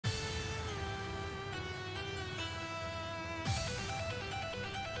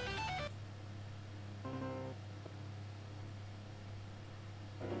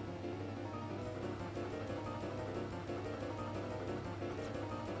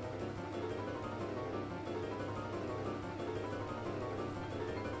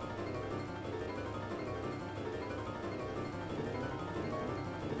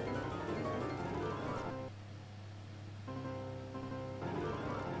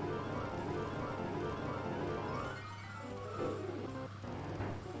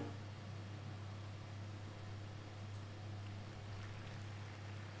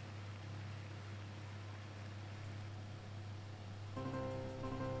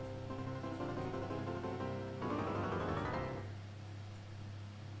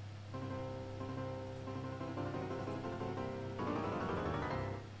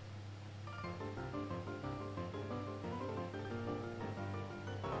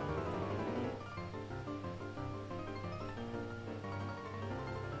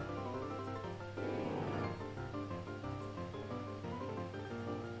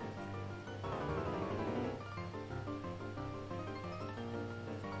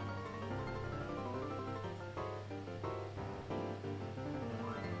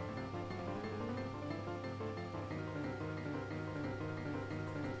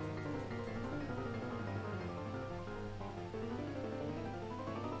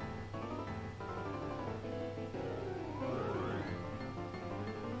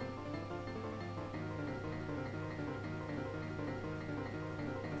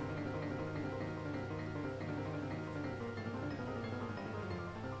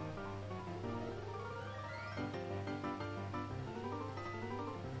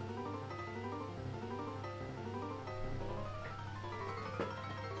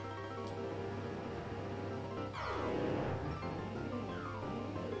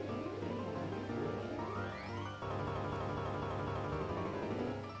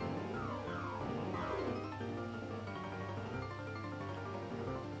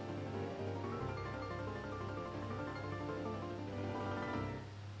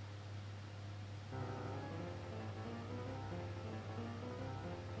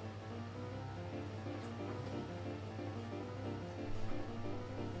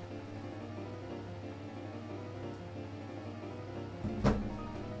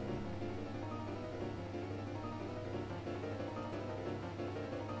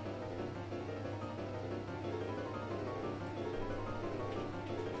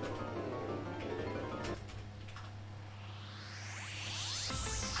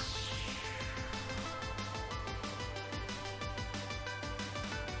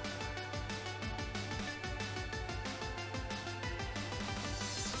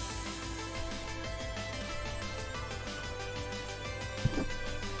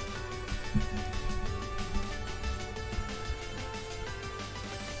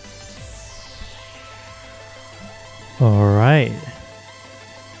Alright.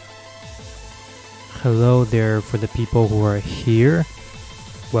 Hello there for the people who are here.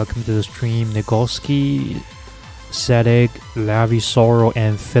 Welcome to the stream, Nagolski, Zedek, Lavisoro,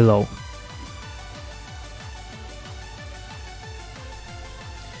 and Philo.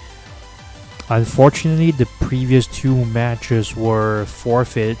 Unfortunately, the previous two matches were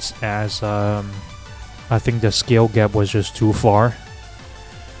forfeits as I think the skill gap was just too far.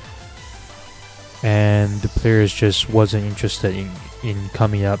 And the players just wasn't interested in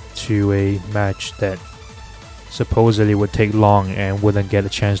coming up to a match that supposedly would take long and wouldn't get a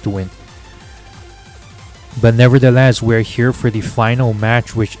chance to win. But nevertheless, we're here for the final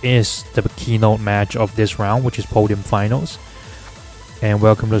match, which is the keynote match of this round, which is Podium Finals. And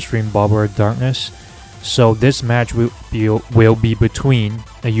welcome to the stream, Bobber Darkness. So this match will be between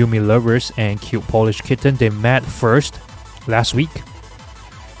Ayumi Lovers and Cute Polish Kitten. They met first last week,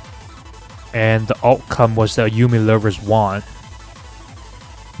 and the outcome was that Ayumi Lovers won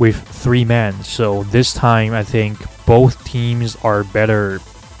with 3 men. So this time I think both teams are better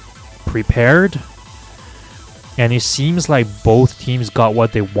prepared, and it seems like both teams got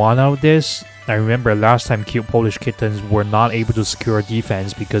what they want out of this. I remember last time Cute Polish Kittens were not able to secure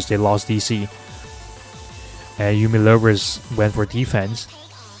defense because they lost DC, and Ayumi Lovers went for defense.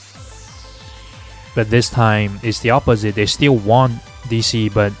 But this time it's the opposite. They still want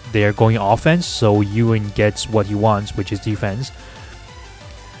DC, but they are going offense, so Ewan gets what he wants, which is defense.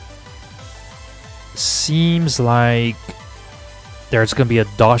 Seems like there's gonna be a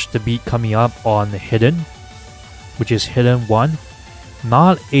dodge the beat coming up on Hidden, which is Hidden 1.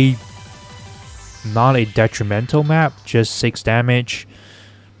 Not a detrimental map, just 6 damage.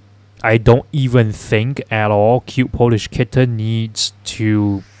 I don't even think at all Cute Polish Kitten needs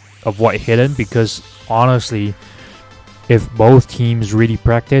to avoid Hidden, because honestly, if both teams really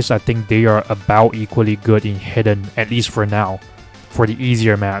practice, I think they are about equally good in Hidden, at least for now, for the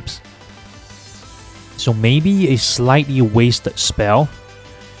easier maps. So maybe a slightly wasted spell,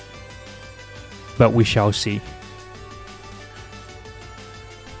 but we shall see.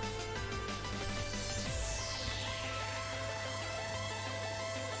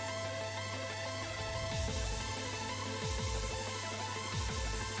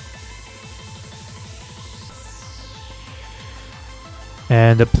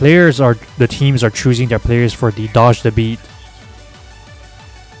 And the teams are choosing their players for the dodge the beat.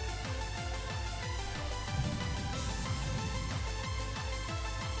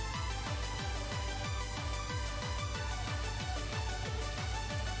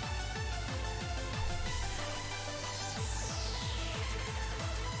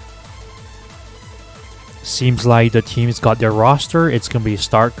 Seems like the teams got their roster. It's gonna be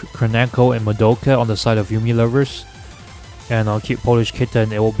Stark, Kroneko, and Madoka on the side of Yumi Lovers. And on Cute Polish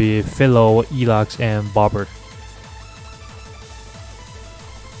Kitten, it will be Philo, Elax, and Bobber.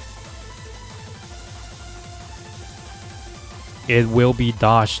 It will be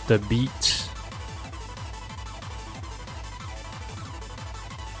Dodge the Beat.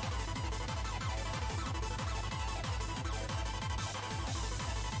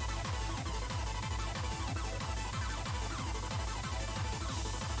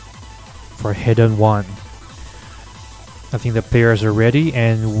 For Hidden 1. I think the players are ready,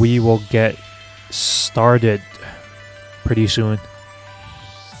 and we will get started pretty soon.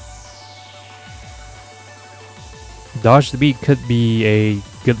 Dodge the Beat could be a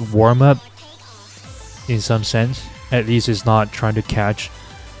good warm-up in some sense. At least it's not trying to catch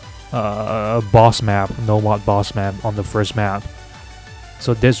a boss map, no mod boss map on the first map.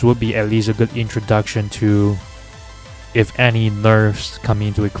 So this would be at least a good introduction to, if any, nerfs come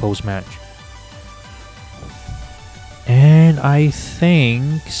into a close match. And I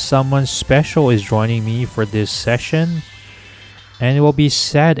think someone special is joining me for this session, and it will be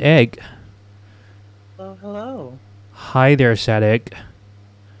Sad Egg. Oh, hello. Hi there, Sad Egg.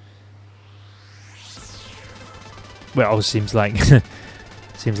 Well, seems like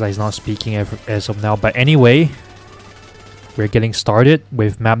he's not speaking as of now. But anyway, we're getting started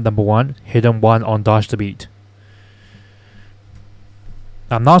with map number 1, Hidden 1 on Dodge the Beat.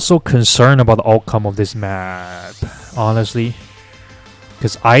 I'm not so concerned about the outcome of this map, honestly,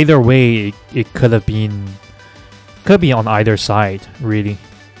 because either way it could be on either side, really.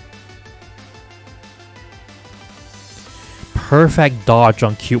 Perfect dodge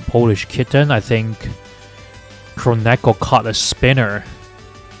on Cute Polish Kitten. I think Kroneko caught a spinner,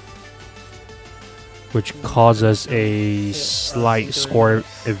 which causes a slight score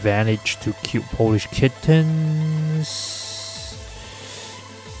advantage to Cute Polish Kittens.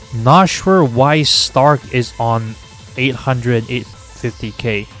 Not sure why Stark is on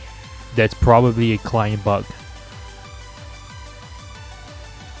 850k. That's probably a client bug.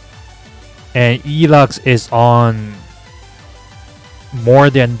 And Elux is on more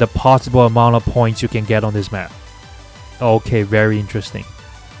than the possible amount of points you can get on this map. Okay, very interesting.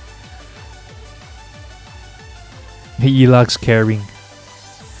 Elux carrying.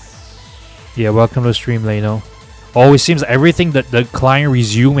 Yeah, welcome to the stream, Leno. Oh, it seems everything that the client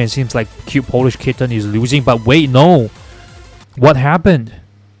resumed, and it seems like Cute Polish Kitten is losing. But wait, no. What happened?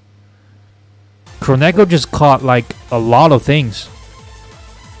 Kroneko just caught like a lot of things.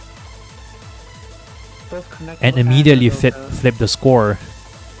 And immediately flipped the score.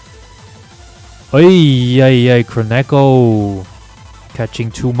 Ay, Kroneko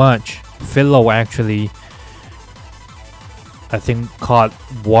catching too much. Philo actually, I think, caught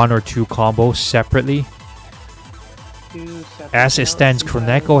 1 or 2 combos separately. As it stands,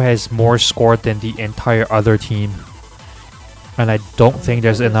 Kroneko has more score than the entire other team. And I don't think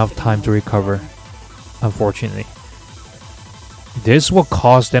there's enough time to recover, unfortunately. This will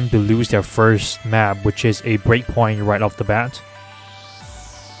cause them to lose their first map, which is a breakpoint right off the bat.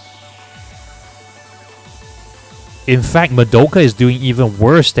 In fact, Madoka is doing even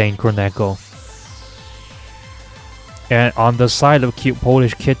worse than Kroneko. And on the side of Cute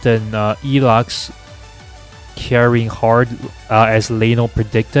Polish Kitten, Elux carrying hard as Leno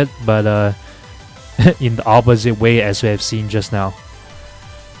predicted, but in the opposite way as we have seen just now.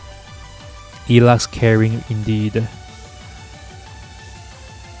 Elux carrying indeed.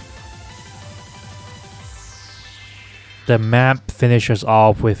 The map finishes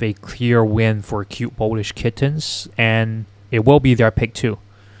off with a clear win for Cute Polish Kittens, and it will be their pick too.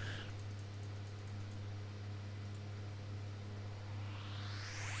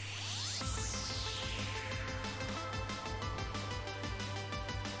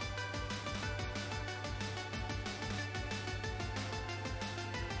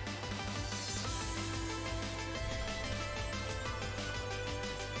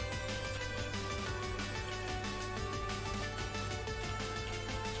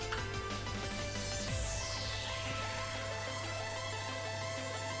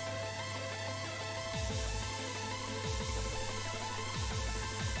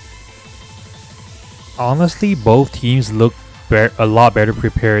 Honestly, both teams look a lot better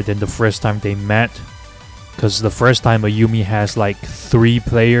prepared than the first time they met. Because the first time Ayumi has like 3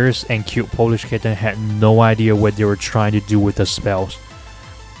 players and Cute Polish Kitten had no idea what they were trying to do with the spells.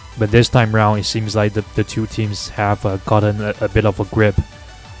 But this time around, it seems like the two teams have gotten a bit of a grip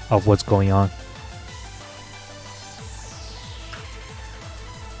of what's going on.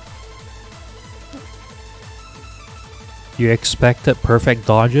 You expected perfect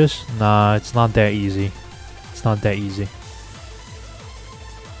dodges? Nah, it's not that easy. It's not that easy.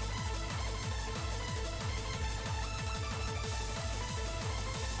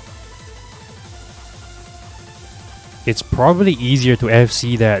 It's probably easier to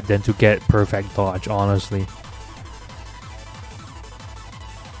FC that than to get perfect dodge, honestly.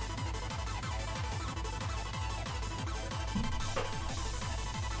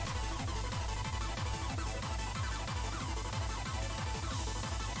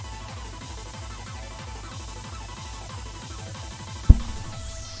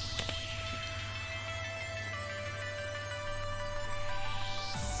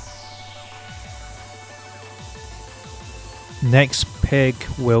 Next pick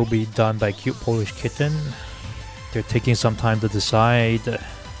will be done by Cute Polish Kitten. They're taking some time to decide.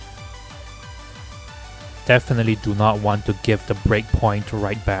 Definitely do not want to give the breakpoint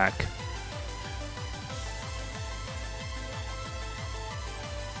right back.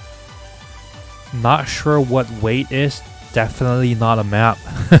 Not sure what weight is. Definitely not a map.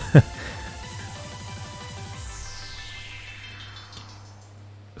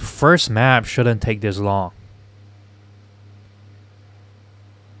 First map shouldn't take this long.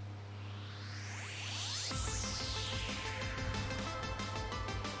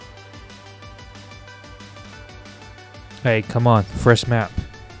 Hey, come on, first map.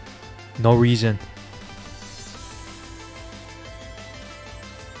 No reason.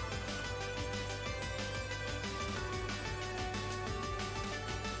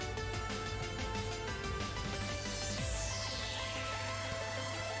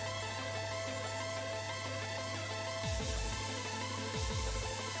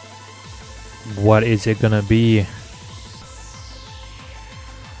 What is it gonna be?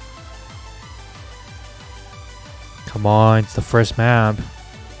 Come on, it's the first map.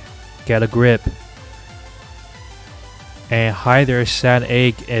 Get a grip. And hi there, Sad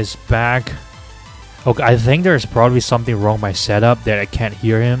Egg is back. Okay, I think there's probably something wrong with my setup that I can't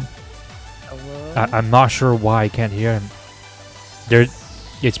hear him. I'm not sure why I can't hear him.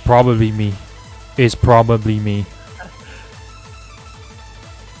 It's probably me. It's probably me.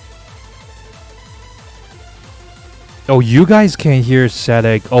 Oh, you guys can hear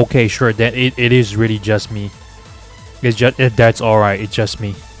static. Okay, sure. Then it is really just me. It's just that's all right. It's just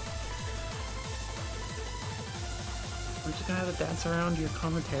me. We're just gonna have a dance around your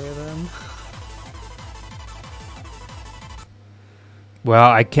commentary then. Well,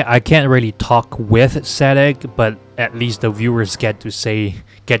 I can't really talk with static, but at least the viewers get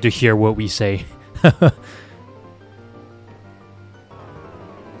to hear what we say.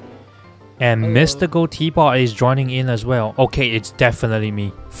 And Hello. Mystical Teapot is joining in as well. Okay, it's definitely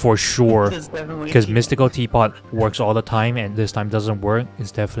me for sure. It's definitely Because you. Mystical Teapot works all the time, and this time doesn't work.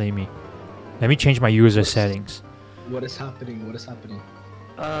 It's definitely me. Let me change my user settings. What is happening? What is happening?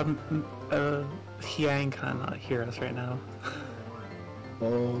 Yang cannot hear us right now.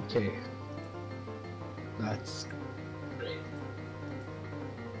 Okay. That's great.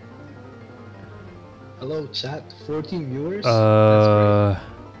 Hello, chat. 14 viewers? That's great.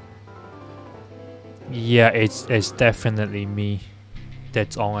 Yeah, it's definitely me.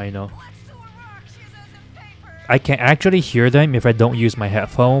 That's all I know. I can actually hear them if I don't use my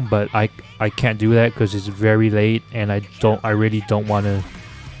headphone, but I can't do that because it's very late and I really don't want to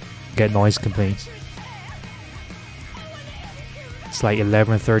get noise complaints. It's like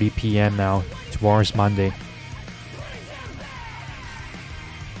 11:30 p.m. now. Tomorrow's Monday.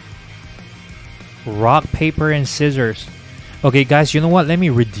 Rock, paper, and scissors. Okay, guys, you know what? Let me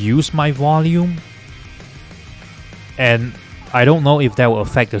reduce my volume. And I don't know if that will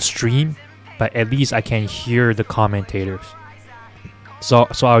affect the stream, but at least I can hear the commentators. So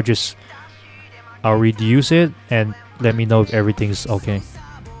I'll reduce it and let me know if everything's okay.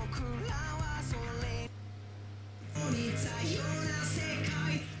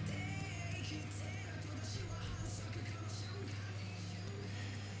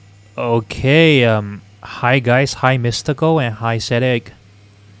 Okay, hi guys, hi Mystical, and hi Sedek.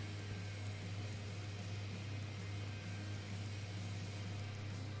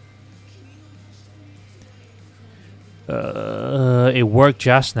 It worked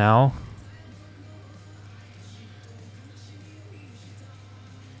just now.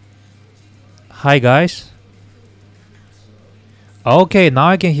 Hi guys. Okay, now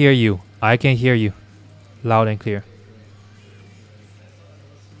I can hear you. I can hear you loud and clear.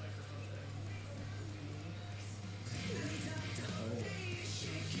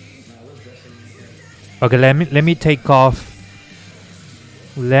 Okay, let me take off.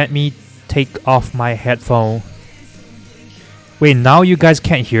 Let me take off my headphone. Wait, now you guys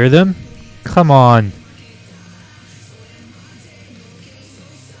can't hear them? Come on.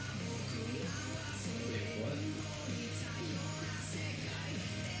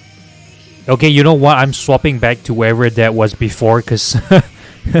 Okay, you know what? I'm swapping back to wherever that was before because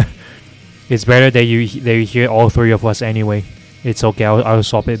it's better that you hear all three of us anyway. It's okay. I'll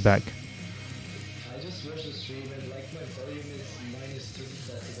swap it back. I just watched the stream and like my volume is -2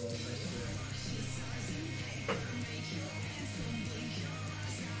 decibels.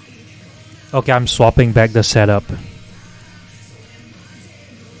 Okay, I'm swapping back the setup.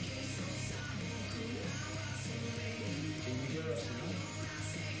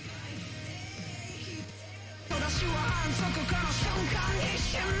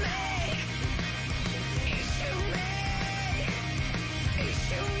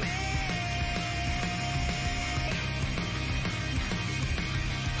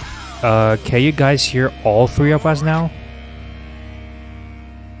 Can you guys hear all three of us now?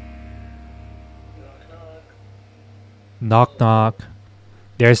 Knock knock.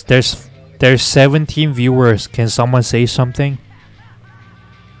 There's 17 viewers. Can someone say something?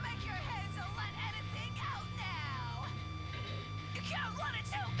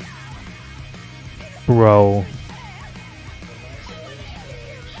 Bro.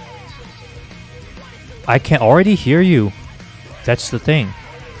 I can already hear you. That's the thing.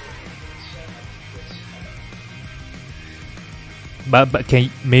 But can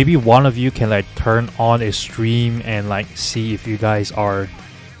maybe one of you can like turn on a stream and like see if you guys are.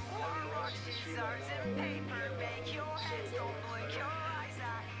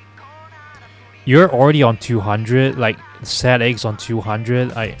 You're already on 200. Like sad eggs on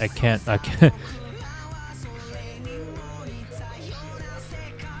 200. I can't.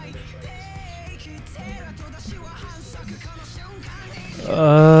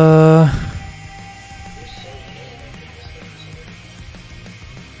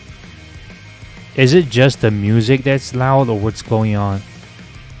 Is it just the music that's loud or what's going on?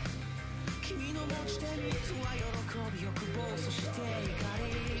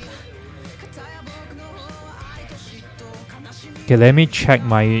 Okay, let me check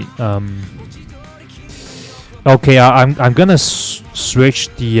my okay, I'm gonna switch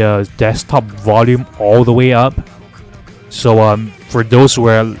the desktop volume all the way up So for those who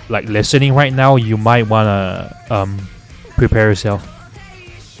are like listening right now, you might wanna prepare yourself.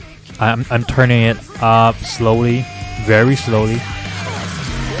 I'm turning it up slowly, very slowly,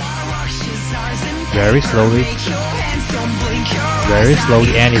 very slowly, very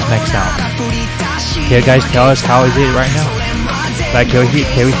slowly, and it's maxed out. Can you guys tell us how is it right now? Like, can we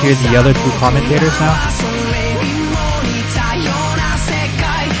hear the other two commentators now?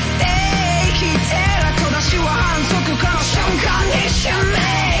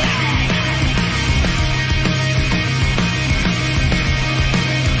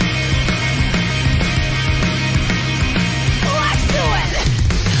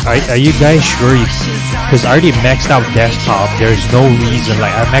 Are you guys sure? Because I already maxed out desktop. There's no reason.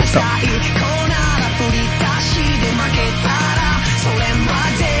 Like, I maxed out.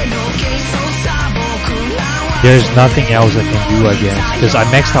 There's nothing else I can do, I guess. Because I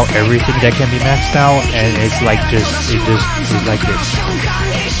maxed out everything that can be maxed out, and it's like it's like this.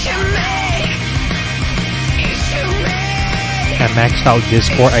 I maxed out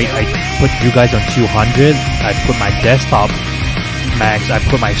Discord. I put you guys on 200. I put my desktop max. I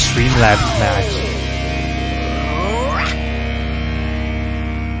put my Streamlabs max.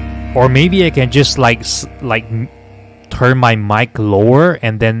 Or maybe I can just like turn my mic lower,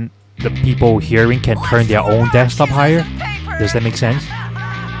 and then the people hearing can turn their own desktop higher. Does that make sense?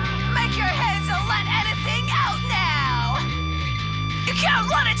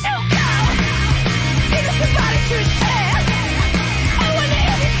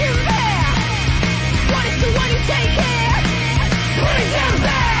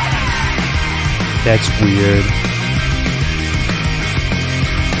 That's weird.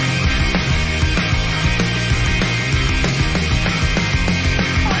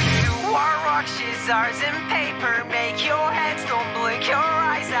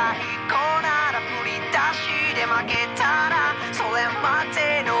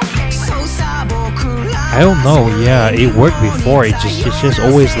 I don't know, yeah, it worked before. It's just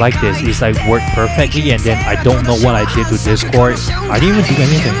always like this. It's like worked perfectly, and then I don't know what I did to Discord. I didn't even do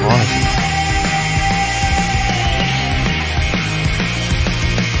anything, honestly.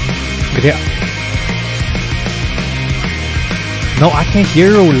 Yeah. No, I can hear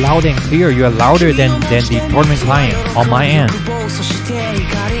you loud and clear. You're louder than the tournament client on my end.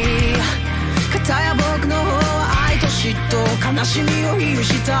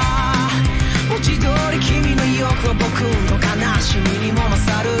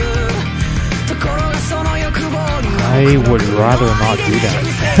 I would rather not do that.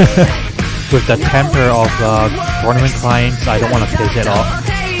 With the temper of tournament clients, I don't want to piss it off.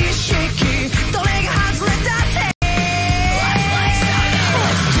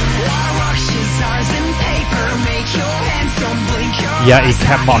 Yeah, it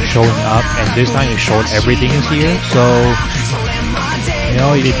kept on showing up, and this time it showed everything is here, so you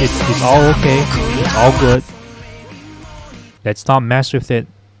know, it's all okay, it's all good. Let's not mess with it.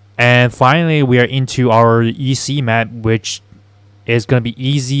 And finally, we are into our EC map, which is gonna be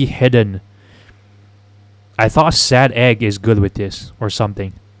easy hidden. I thought Sad Egg is good with this or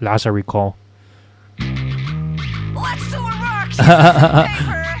something, last I recall. Let's do a rock.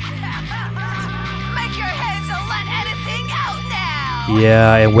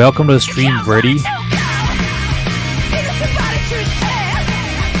 Yeah, and welcome to the stream, Verdi.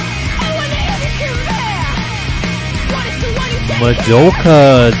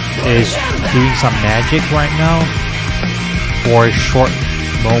 Madoka is doing some magic right now for short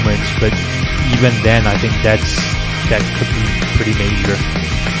moments, but even then, I think that could be pretty major.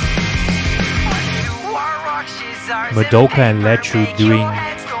 Madoka and Lechu doing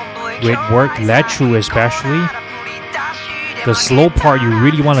great work. Lechu especially. The slow part, you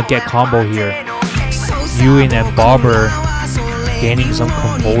really want to get combo here. Ewan and Bobber gaining some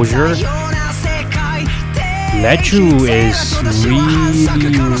composure. Lechu is really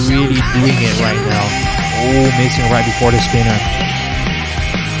doing it right now. Oh, missing right before the spinner.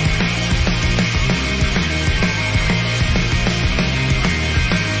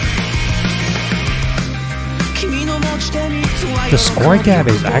 The score gap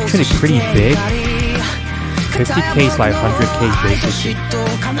is actually pretty big. 50k is like 100k basically.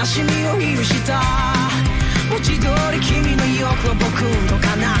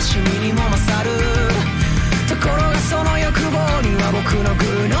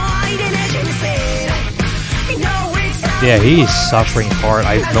 Yeah, he is suffering hard.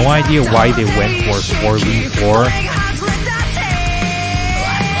 I have no idea why they went for 4v4.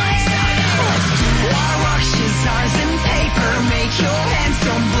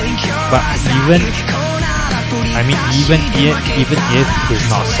 But even if he's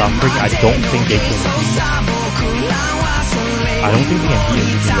not suffering, I don't think they can beat I don't think they can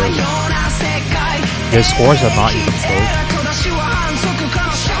beat Ayumi though. Their scores are not even close.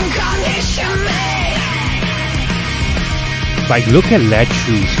 Like, look at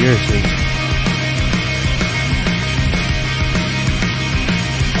Lechu, seriously.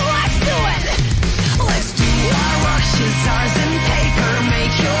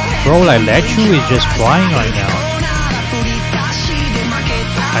 Bro, like, Lechu is just flying right now.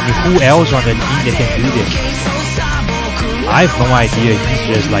 I mean, who else on the team that can do this? I have no idea.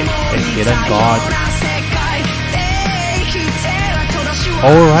 He's just like a hidden god.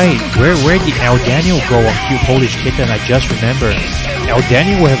 Alright, where did El Daniel go on Cute Polish Kitten? I just remember. El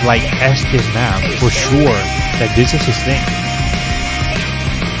Daniel would have like asked his map for sure that this is his thing.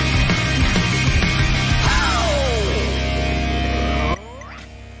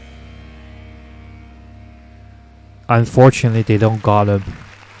 Unfortunately, they don't got him.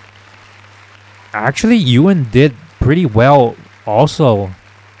 Actually, Ewan did pretty well also.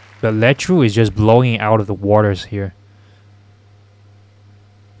 But Letru is just blowing out of the waters here.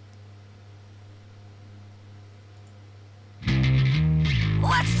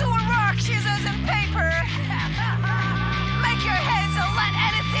 Let's do a rock, scissors, and paper. Make your heads and let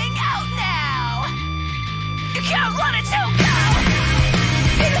anything out now. You can't run it too go.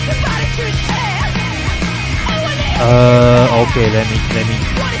 It is somebody to say. Okay, let me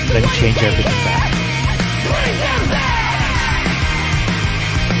change everything back.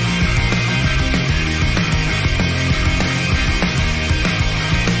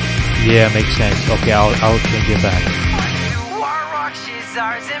 Yeah, makes sense. Okay, I'll change it back.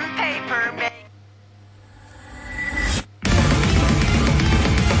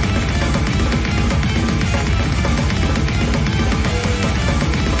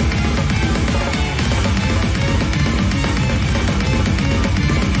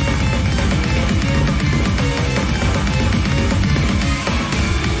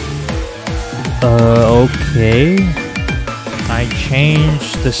 Okay. I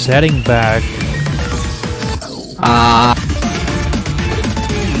changed the setting back.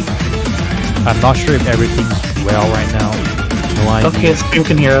 I'm not sure if everything's well right now. No idea. Okay, so you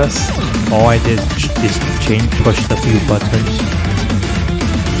can hear us. All I did is push a few buttons.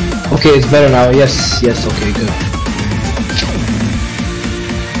 Okay, it's better now. Yes, okay, good.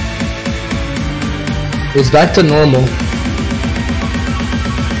 It's back to normal.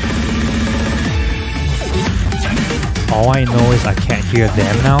 All I know is I can't hear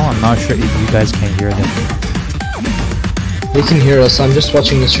them now. I'm not sure if you guys can hear them. They can hear us. I'm just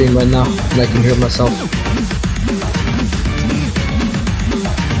watching the stream right now, and I can hear myself.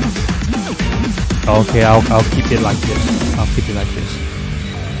 Okay, I'll keep it like this. I'll keep it like this.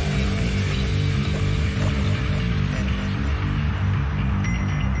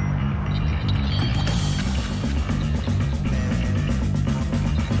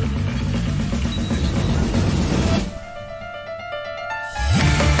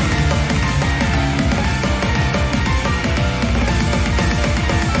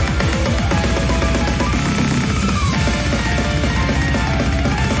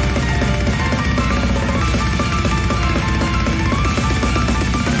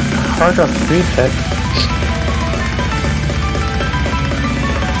 Charge up speed check.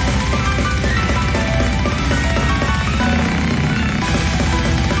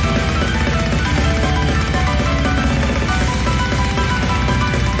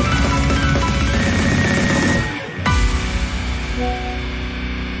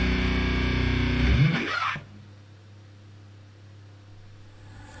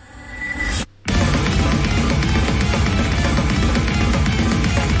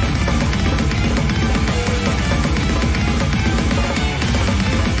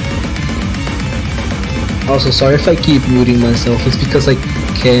 Also, sorry if I keep muting myself, it's because I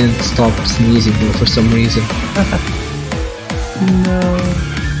can't stop sneezing though for some reason. No.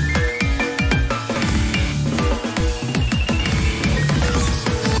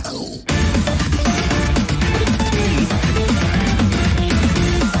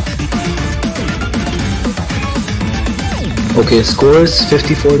 Okay, scores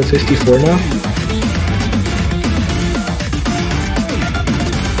 54-54 now.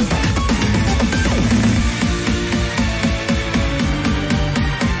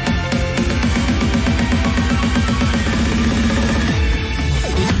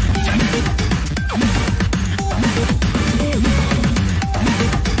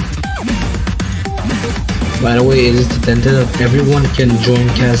 By the way, is it intended that everyone can join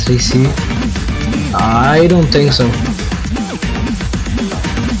CAS VC? I don't think so.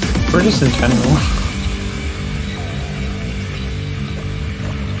 We're just in general.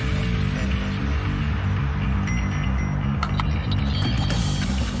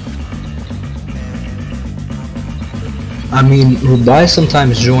 I mean, Rubai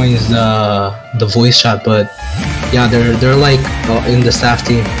sometimes joins the voice chat, but yeah, they're like in the staff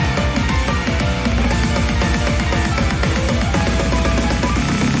team.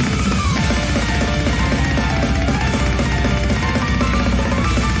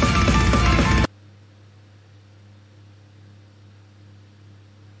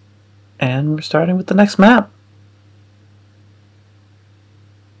 And we're starting with the next map.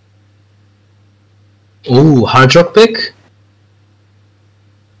 Ooh, hard rock pick?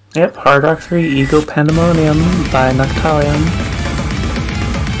 Yep, Hard Rock 3 Ego Pandemonium by Noctalion.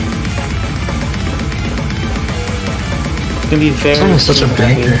 It's gonna be very. This one is such a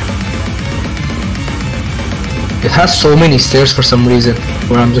banger. It has so many stairs for some reason,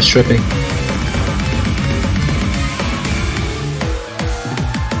 where I'm just tripping.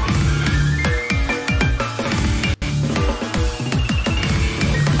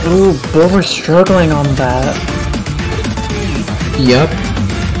 Ooh, but we're struggling on that. Yep.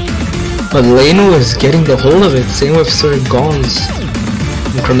 But Leno is getting the hold of it, same with Sir Gons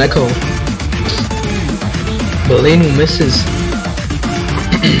and Kroneko. But Leno misses.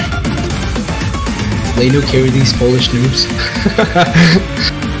 Leno carry these Polish noobs.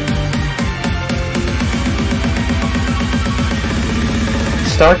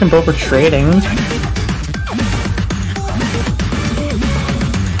 Stark and Bob are trading.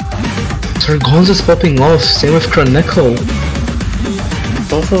 Sir Gons is popping off, same with Kroneko.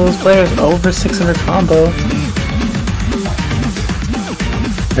 Both of those players over 600 combo.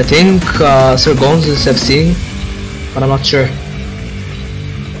 I think Sir Gons is FCing, but I'm not sure.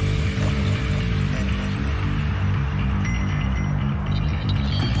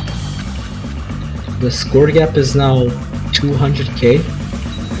 The score gap is now 200k.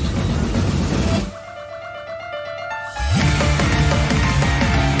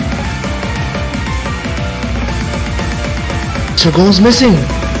 Sir Gons missing!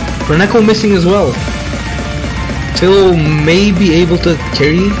 Kroneko missing as well. Phil may be able to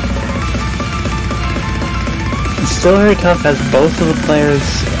carry. It's still very tough as both of the players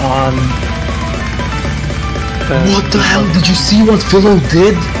on. What the hell? Did you see what Philo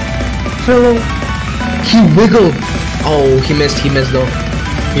did? Philo, he wiggled. Oh, he missed though.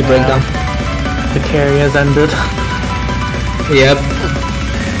 He broke down. The carry has ended. Yep.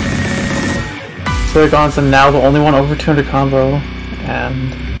 Sir Gonson now the only one over 200 combo,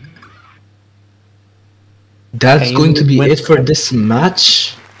 and that's going to be it for this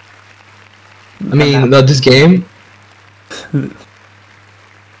match. I mean, this game.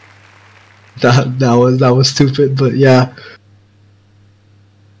 that was stupid, but yeah.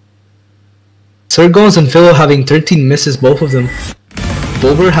 Sir Gons and Philo having 13 misses, both of them.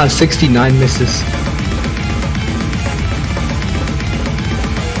 Bober has 69 misses.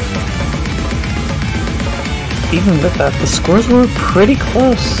 even with that, the scores were pretty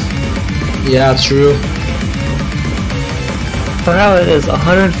close. Yeah, true. For how it is,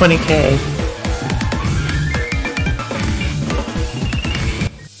 120k.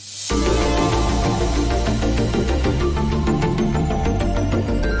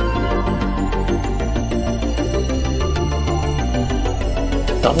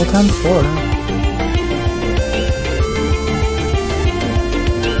 Double times 4.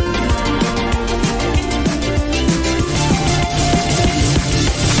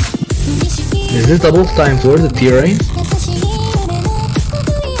 Is this double time for the TRA?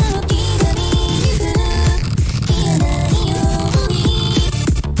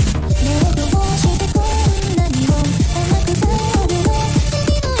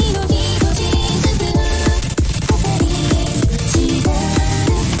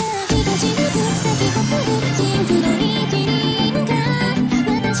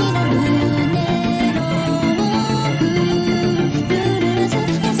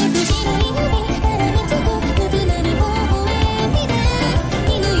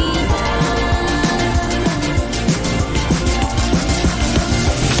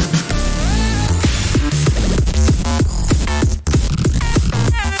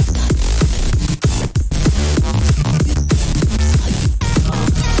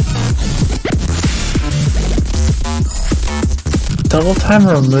 Double time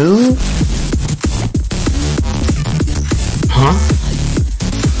remove? Huh?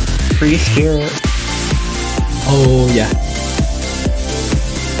 Free spirit. Oh yeah.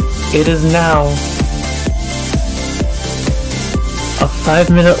 It is now a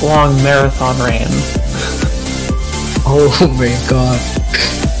 5-minute long marathon reign. Oh my god.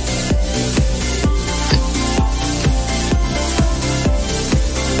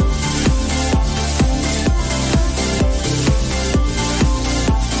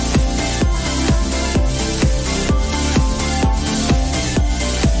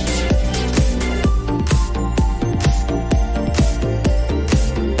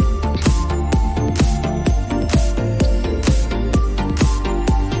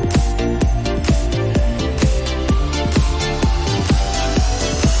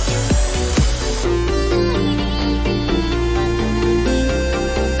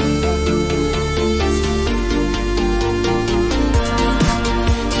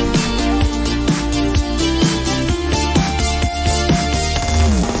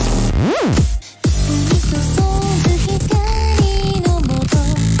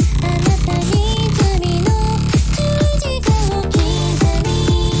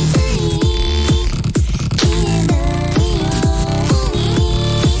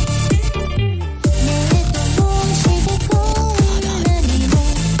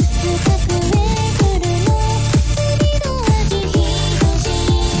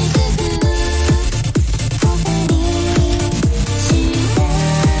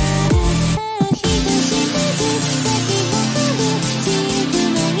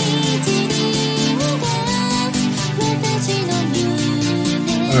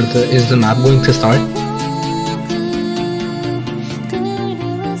 is the map going to start?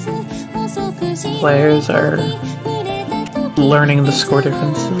 Players are learning the score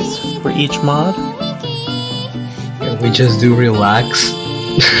differences for each mod. And we just do relax.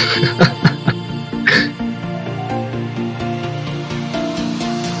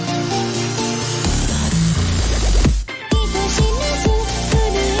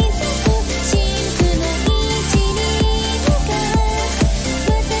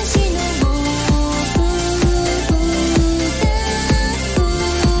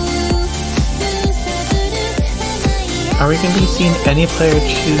 Are we going to be seeing any player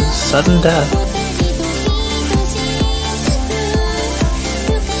choose sudden death?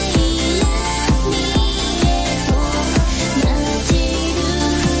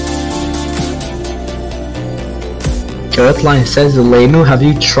 Carrot Line says, Lenu, have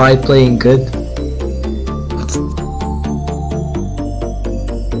you tried playing good?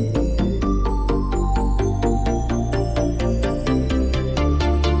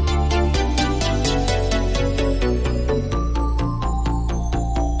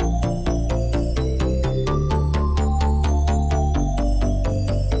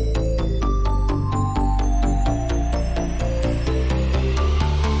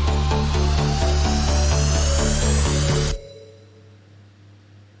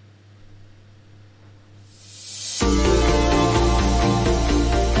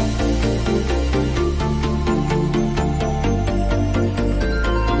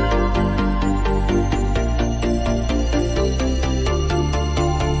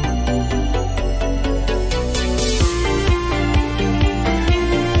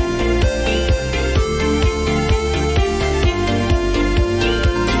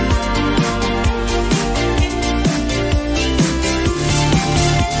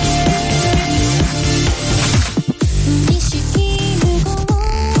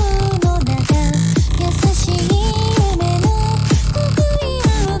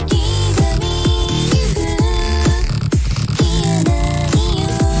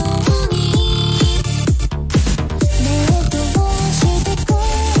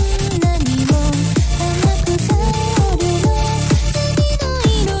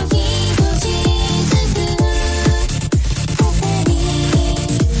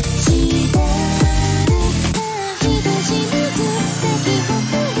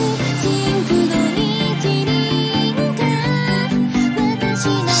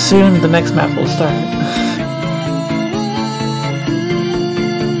 Soon the next map will start.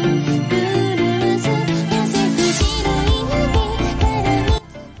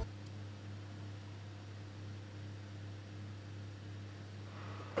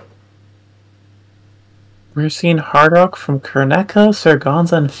 We're seeing Hard Rock from Kerneka,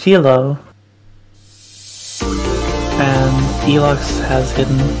 Sergonza, and Philo. And Elox has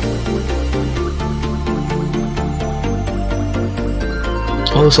hidden.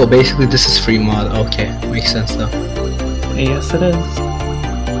 Oh, so basically this is free mod. Okay, makes sense though. Yes, it is.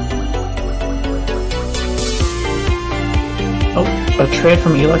 Oh, a trade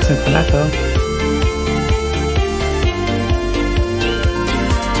from Elox and Kerneka.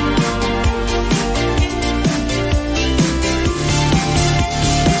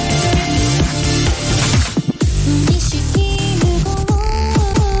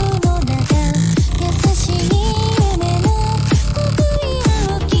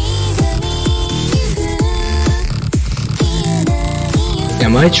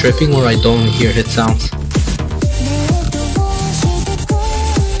 Am I tripping or I don't hear hit sounds?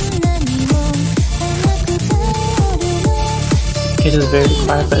 It is very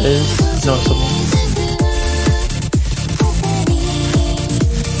quiet, but it is noticeable.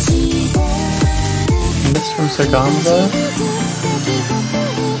 Miss from Sergonza.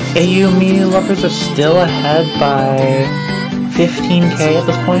 Ayumi lovers are still ahead by 15k at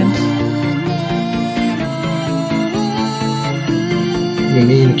this point. You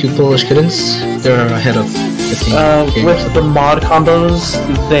mean 2 Polish kittens? They're ahead of 15k. With the mod combos,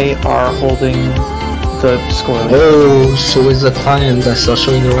 they are holding the score. Oh, so is the client that's not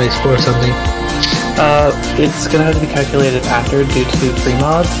showing the right score or something? It's gonna have to be calculated after due to free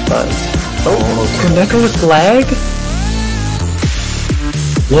mods, but... Oh, okay. Kerneka with lag?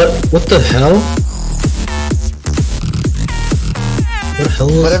 What the hell? What the hell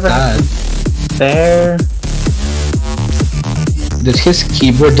was Whatever that? There... Did his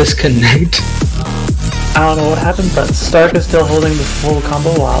keyboard disconnect? I don't know what happened, but Stark is still holding the full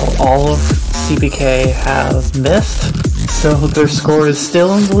combo while all of CPK have missed, so their score is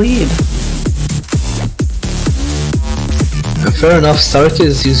still in the lead. Fair enough, Stark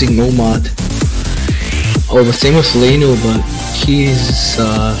is using no mod. Oh, the same with Leno, but He's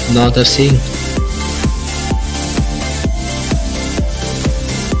not a scene.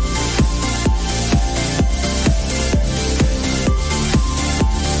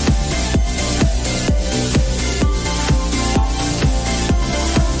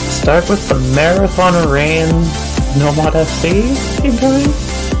 Start with the Marathon Rain Nomad FC incoming.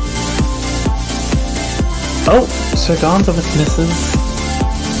 Oh, Sargonza with misses.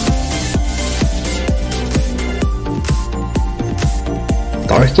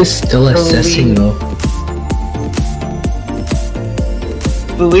 Dark is still assessing though.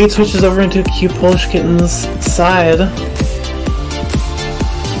 The lead switches over into Q Polish Kitten's side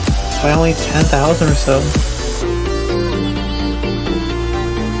by only 10,000 or so.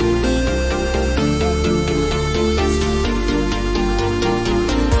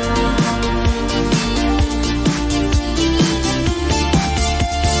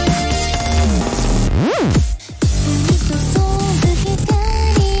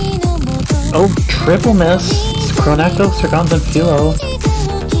 Oh, triple miss. Chronacto, Sargonza, and Philo.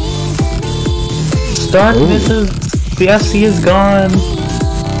 Stark misses. The FC is gone.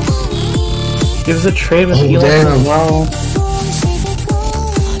 Gives a trade with Philo as well.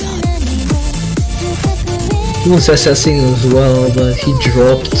 He was assessing as well, but he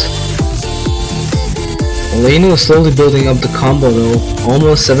dropped. Lane was slowly building up the combo though.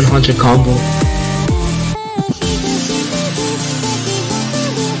 Almost 700 combo.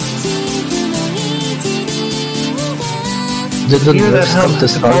 Did the nerf stop the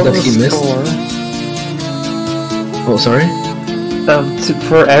start that he missed? Oh, sorry?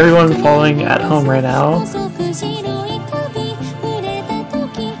 For everyone following at home right now,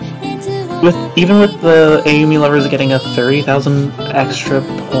 even with the Ayumi lovers getting a 30,000 extra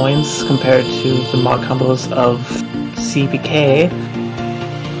points compared to the mod combos of CPK,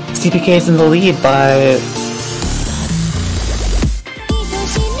 CPK is in the lead by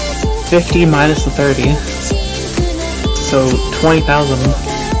 50 minus the 30. So 20,000.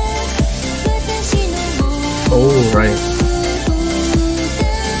 Oh, right.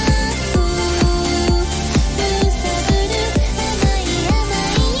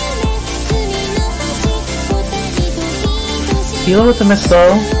 Heal with the miss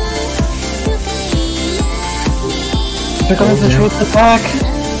though. Here comes the short attack.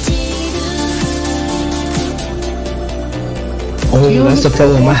 Oh, that's the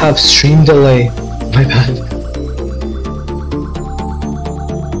problem. I have stream delay. My bad.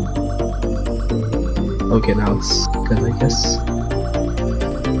 Okay, now it's good, I guess.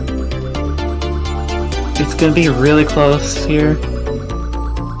 It's gonna be really close here.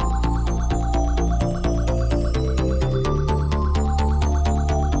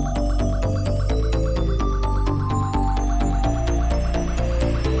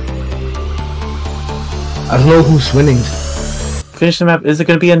 I don't know who's winning. Finish the map. Is it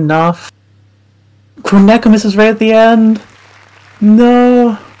gonna be enough? Kroneko misses right at the end.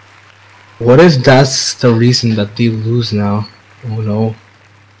 No. What if that's the reason that they lose now? Oh no.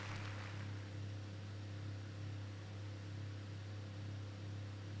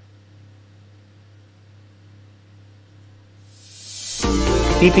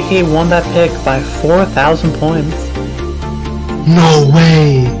 CPK won that pick by 4,000 points. No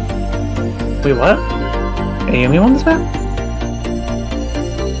way! Wait, what? Ayumi won this map?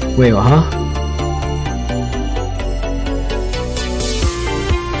 Wait, huh?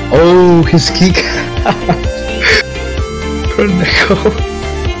 Oh, his kick! Kroneko.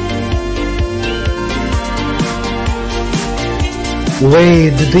 Wait,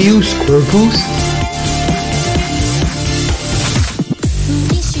 did they use score boost?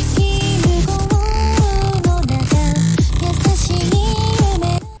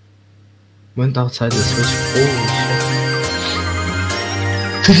 Went outside the switch. Holy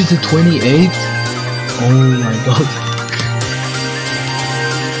shit. 50 to 28? Oh my god.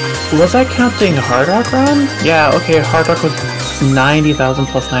 Was I counting Hard Rock round? Yeah, okay, Hard Rock was 90,000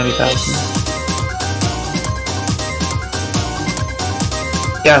 plus 90,000.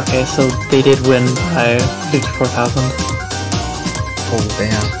 Yeah, okay, so they did win by 54,000. Oh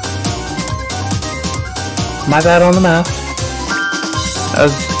damn. My bad on the math. I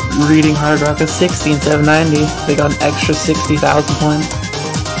was reading Hard Rock as 60 instead of 90. They got an extra 60,000 points.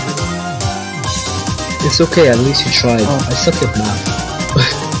 It's okay, at least you tried. Oh. I suck at math.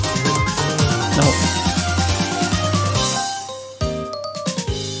 No.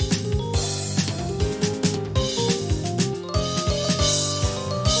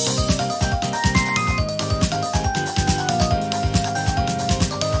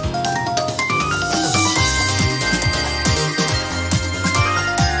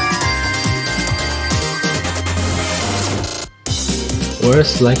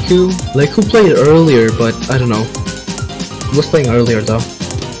 Where's Leku? Leku played earlier, but I don't know. He was playing earlier though.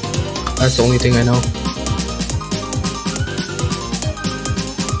 That's the only thing I know.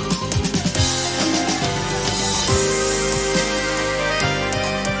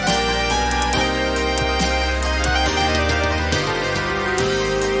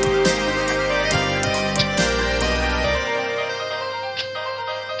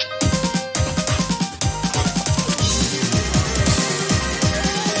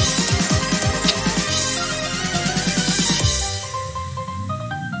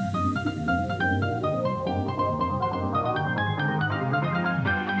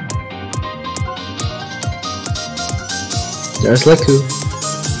 There's Leku.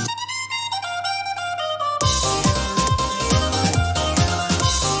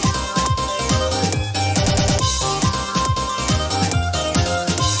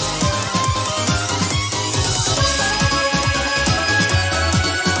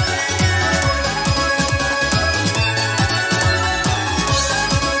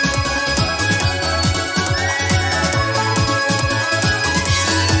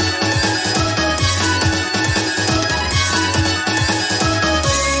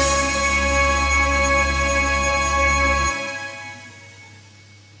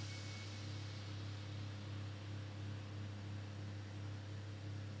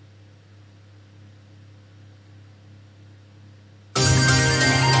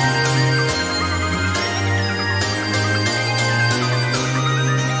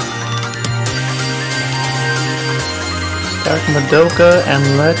 Dark Madoka and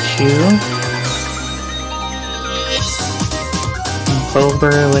Lechu.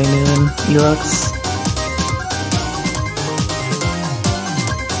 Bober, Lenun, Elux.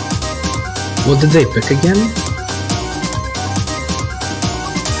 What did they pick again?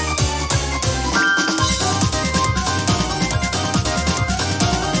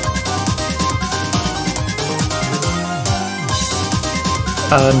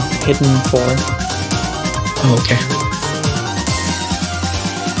 Hidden 4. Oh, okay.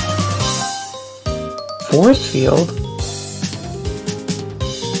 Force Field?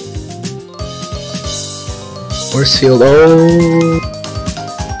 Force Field, oh!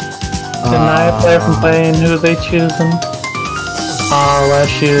 Deny a player from playing, who are they choosing? Oh,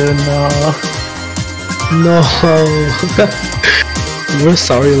 Lechu, no. No! We're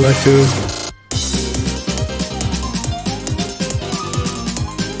sorry, Leku.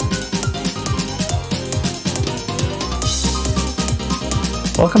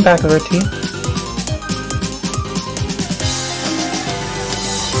 Welcome back, Verti.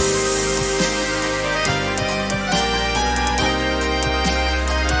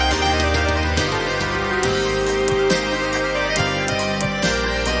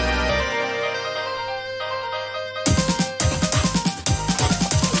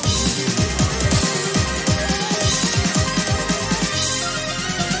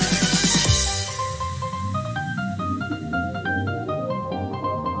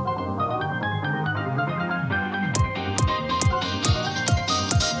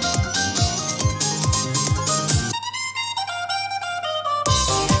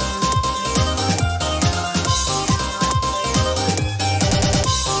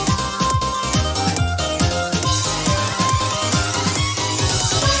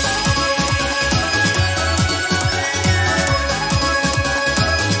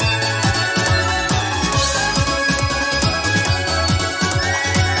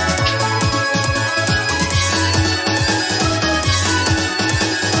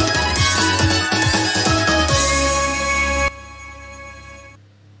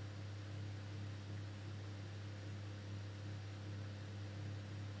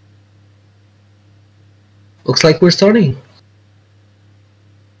 Looks like we're starting.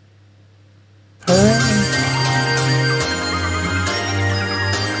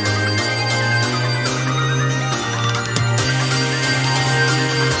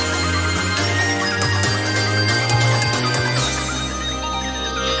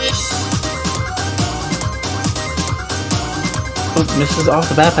 Misses off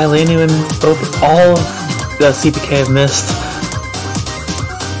the bat by Lanu and both all of the CPK have missed.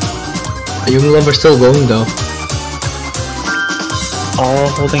 Ayumi Lover still going though. All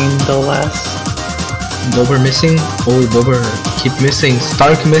holding the last. Bober missing. Oh, Bober keep missing.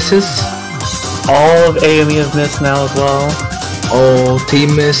 Stark misses. All of Ayumi have missed now as well. Oh,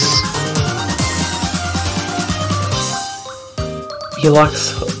 team miss.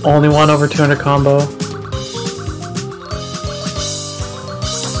 Elux only one over 200 combo.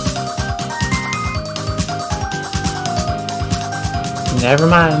 Never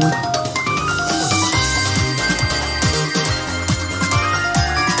mind.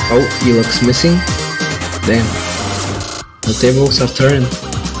 Oh, he looks missing. Damn. The tables are turned.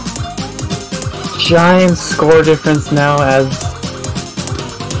 Giant score difference now as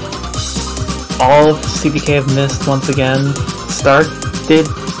all of CPK have missed once again. Stark did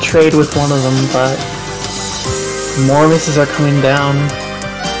trade with one of them, but more misses are coming down.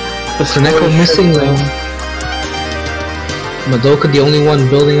 The Kaneko score is missing though. shifting. Madoka the only one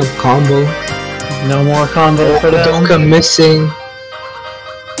building up combo. No more combo for them. Madoka missing.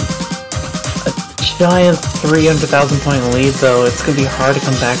 Giant 300,000 point lead though, it's gonna be hard to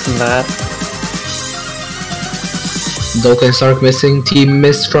come back from that. Madoka and Stark missing. Team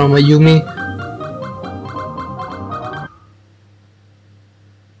miss from Ayumi.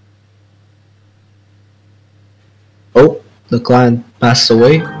 Oh, the client passed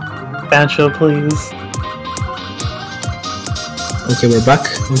away. Bancho, please. Okay, we're back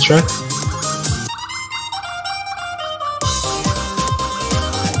on track.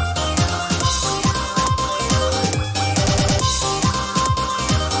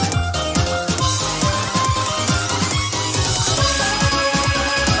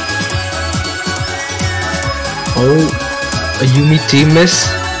 Oh, a Yumi team miss.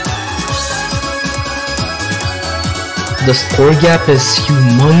 The score gap is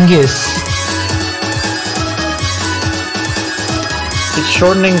humongous. It's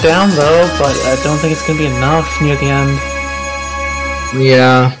shortening down though, but I don't think it's gonna be enough near the end.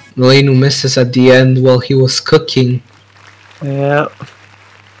 Yeah, Lenu misses at the end while he was cooking. Yeah.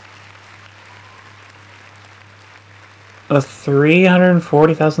 A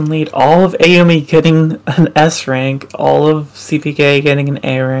 340,000 lead. All of Ayumi getting an S rank. All of CPK getting an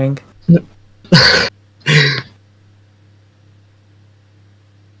A rank.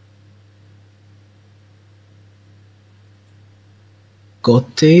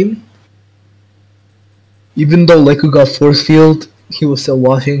 God damn. Even though Leku got force field, he was still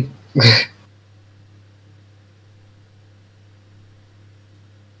watching.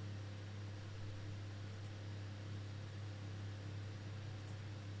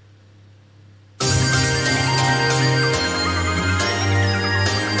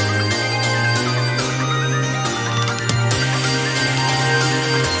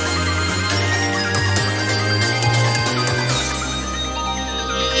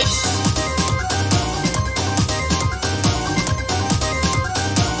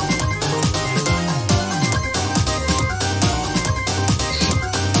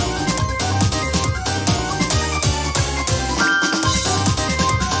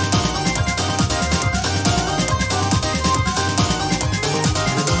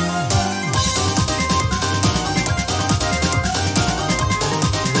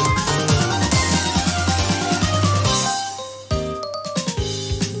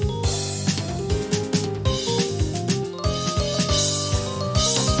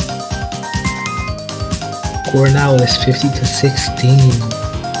 Score now is 50 to 16.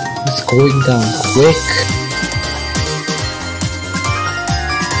 It's going down quick.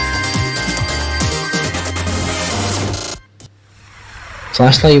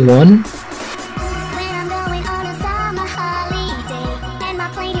 Flashlight 1.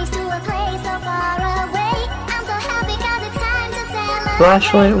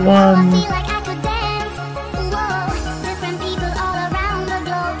 Flashlight 1.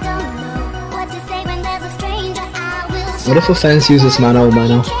 What if a fans uses mano a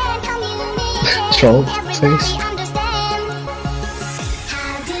mano? Troll face.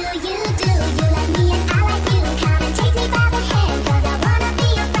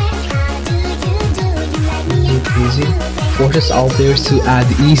 Easy. Forces all players to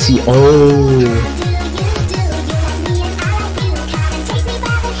add easy. Oh.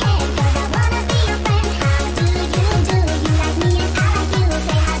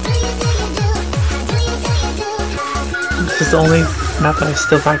 This is the only map that I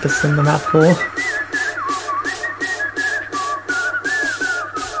still practice in the map pool.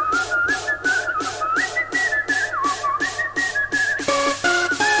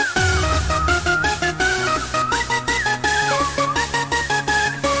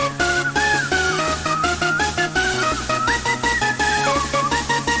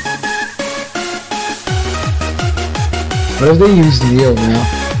 What if they use Neo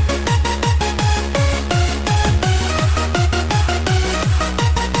now?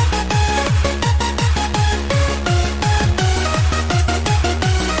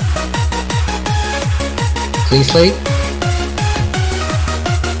 Clean slate.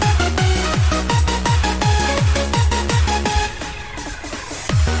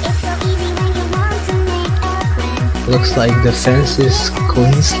 Looks like the fence is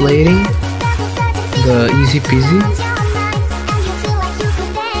clean slating. The easy peasy.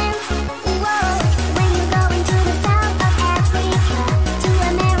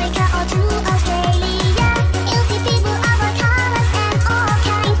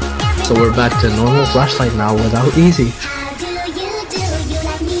 So we're back to normal flashlight now without easy.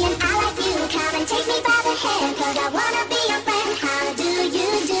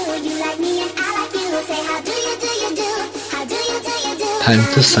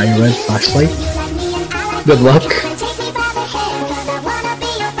 Time to siren flashlight. Good luck.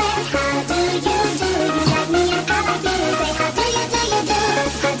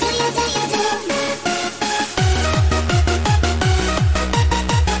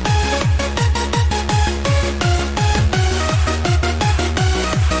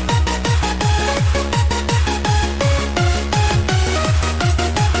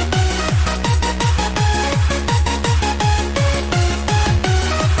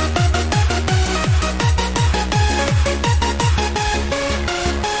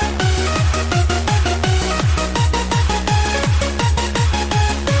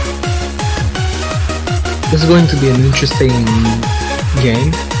 This is going to be an interesting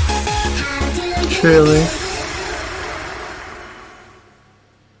game. Truly.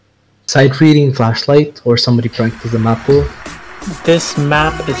 Sight reading flashlight or somebody practice the map pool. This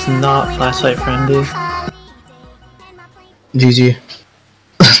map is not flashlight friendly. GG.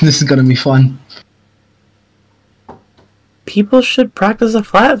 This is gonna be fun. People should practice the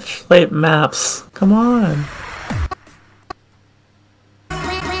flashlight maps. Come on.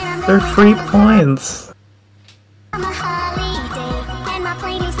 They're free points.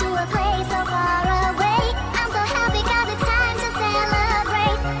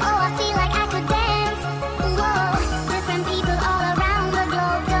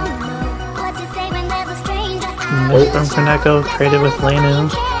 From Kaneko, traded with Lenu.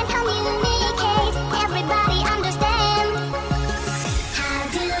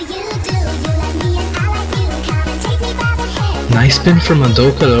 Nice spin from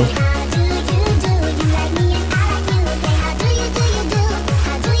Madoka though.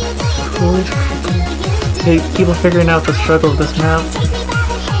 Hey, people figuring out the struggle of this map.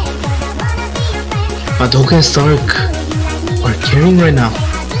 Madoka and Stark are carrying right now.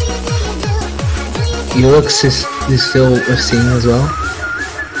 Elix is still FCing as well.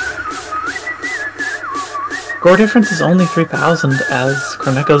 Score difference is only 3,000 as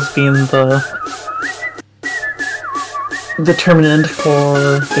Korneko's being the determinant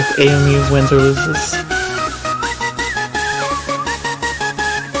for if Ayumi wins or loses.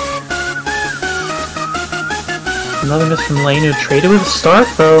 Another miss from Lenu, traded with Stark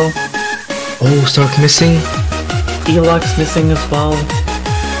though. Oh, Stark missing. Elix missing as well.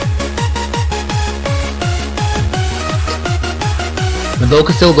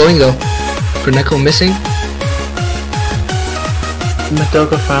 Madoka still going though. Korneko missing.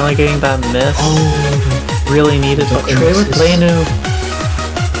 Madoka finally getting that miss. Oh, really needed to trade with Lenu.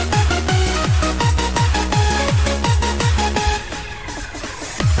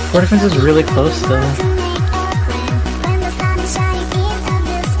 Score difference is really close though.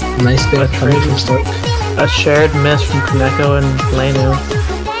 Nice bit coming from Stark. A shared miss from Korneko and Lenu.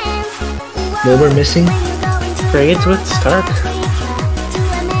 Wilbur missing. Trades with Stark.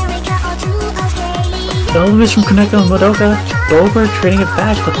 Double miss from Korneko and Madoka. Bober trading it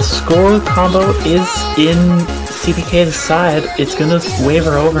back, but the score combo is in CPK's side. It's gonna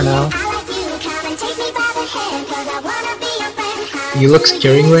waver over now. He looks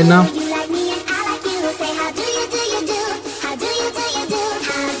carrying right now.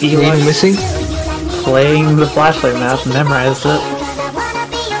 Elix missing. Playing the flashlight map, memorized it.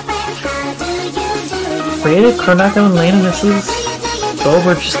 Created Korneko and Lena misses.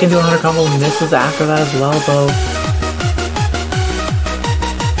 Bober just gonna do 100 combo misses after that as well though.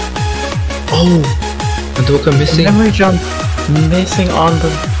 Oh, Madoka missing. Memory jump missing on the...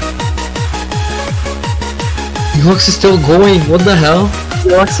 Elix is still going, what the hell?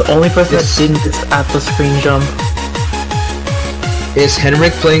 Elix the only person that didn't miss at the screen jump. Is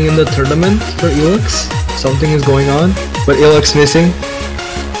Henrik playing in the tournament for Elix? Something is going on, but Elix missing.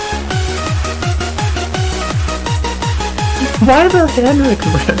 Why the Henrik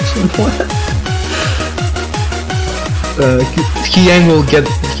mention? What? Kiang will get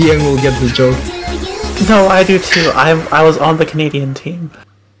the joke. No, I do too. I was on the Canadian team.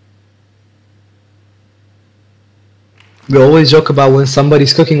 We always joke about when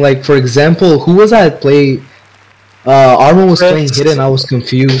somebody's cooking. Like for example, who was at play? Armo was playing Hidden. I was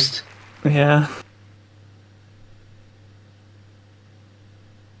confused. Yeah.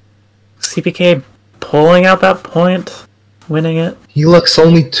 CPK pulling out that point, winning it. He looks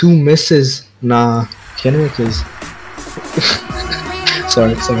only 2 misses. Nah, Henrik is.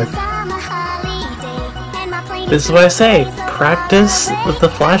 sorry. This is what I say. Practice with the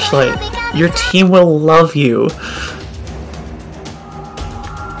flashlight. Your team will love you.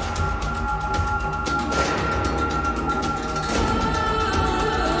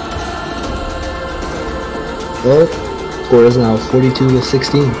 Well, score is now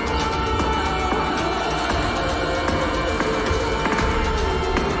 42-16.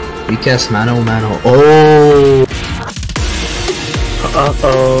 Recast mano mano. Oh!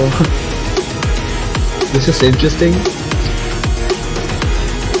 Uh-oh. This is interesting.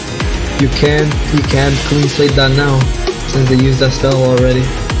 You can't clean slate that now, since they used that spell already.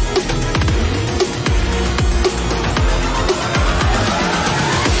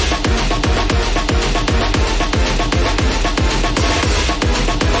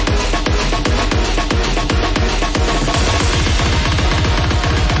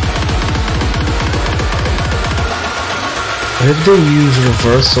 What if they use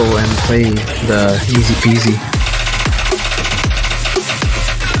reversal and play the easy peasy?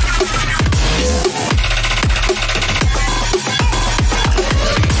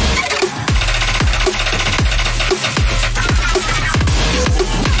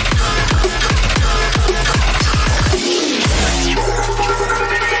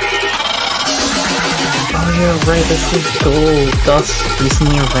 Oh yeah, right, this is gold. Dust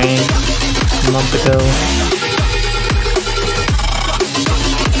recently ranked a month ago.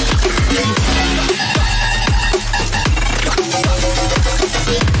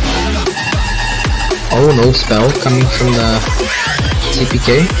 Oh, no spell coming from the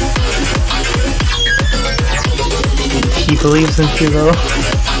CPK. He believes in Philo.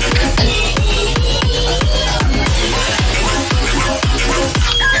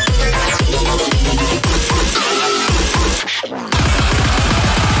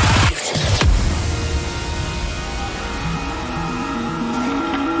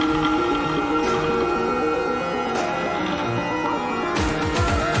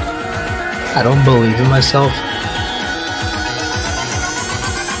 I don't believe in myself.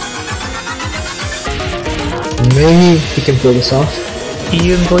 Maybe he can pull this off.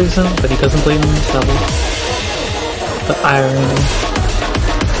 He even believes him, but he doesn't believe in himself. The irony.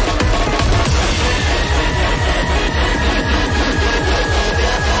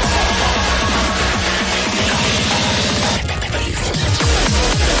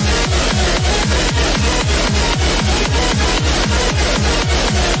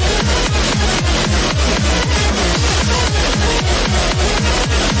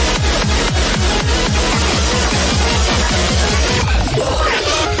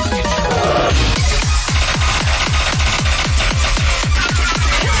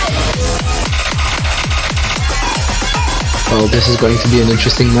 Well, this is going to be an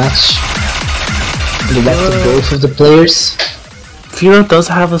interesting match. The best of both of the players. Philo does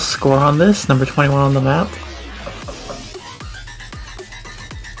have a score on this, number 21 on the map.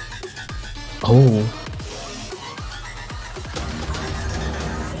 Oh.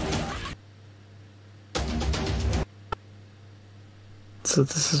 So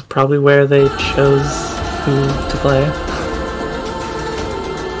this is probably where they chose who to play.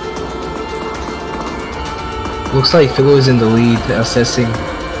 Looks like Philo is in the lead, assessing.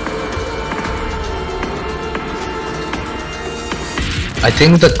 I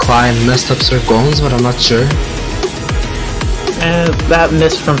think the climb messed up Sir Gones, but I'm not sure. And that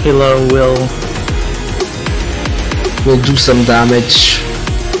miss from Philo will do some damage.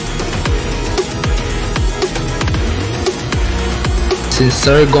 Since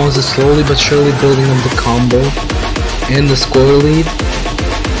Sir Gones is slowly but surely building up the combo and the score lead.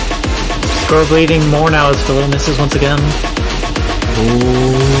 score bleeding more now as Philo misses once again.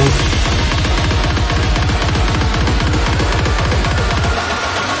 Ooh.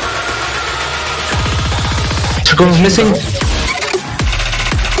 Goes missing.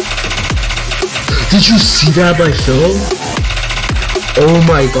 Did you see that by Phil? Oh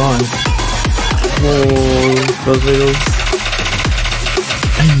my god. Oh, those wheels.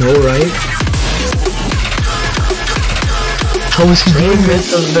 I know, right? How is he doing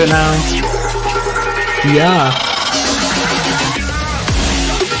this? Misses there now. Yeah.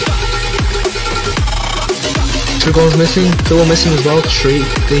 Trigon's missing, Philo missing as well.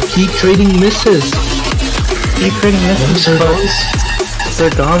 They keep trading misses. Keep trading misses, Sir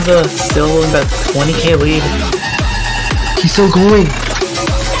Gonza still in that 20k lead. He's still going.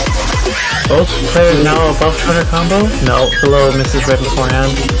 Both players now above 200 combo? No, Philo misses right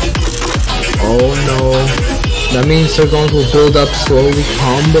beforehand. Oh no. That means Sir Gonz will build up slowly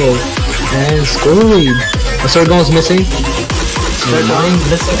combo and score lead. Sir Gonz missing. Sir Gonz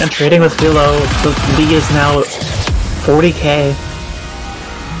missing and trading with Philo. The lead is now 40k.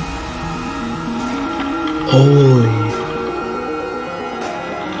 Holy.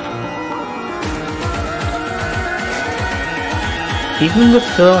 Even with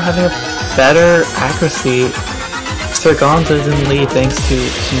Philo having a better accuracy, Sir Gonza is in the lead thanks to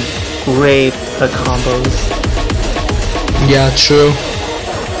some great the combos. Yeah, true.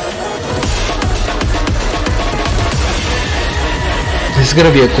 This is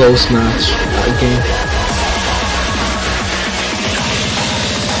gonna be a close match again.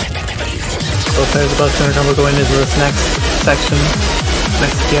 Both players about to we're going into this next section.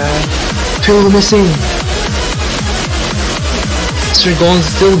 Next PI. Phil missing. Mr. Gon's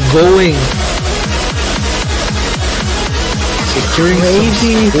still going. Securing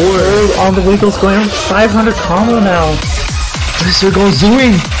Crazy some score. third on the Wiggles going on 500 combo now. What is Mr. Gon's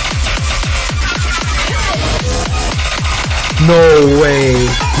doing? No way.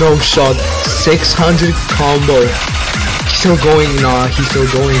 No shot. 600 combo. He's still going. Nah, he's still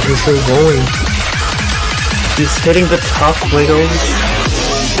going. He's still going. He's hitting the tough Wiggles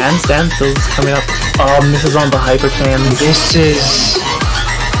and standstills coming up. Oh, misses on the hyper cam. This is...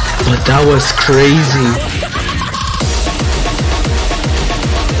 But that was crazy.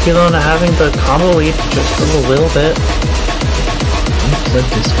 Kilona having the combo lead just a little bit. Let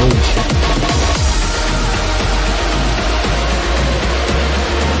this holy shit.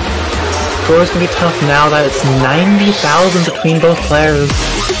 Score's gonna be tough now that it's 90,000 between both players.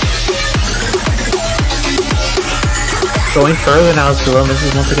 Going further now is Guillaume. This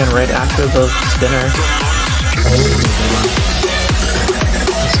is once again right after the spinner.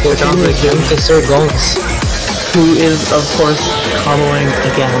 Let's go down to Sir Gonz. Who is, of course, comboing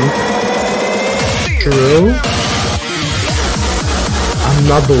again. True? I'm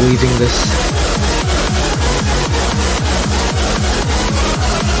not believing this.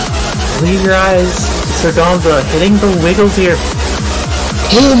 Believe your eyes. Sir Gonza hitting the Wiggles here.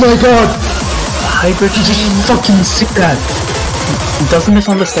 Oh my god! Hyper Did you just fucking see that? doesn't miss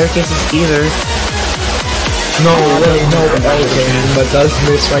on the staircases either. No, but does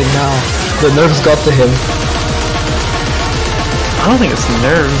miss right now. The nerves got to him. I don't think it's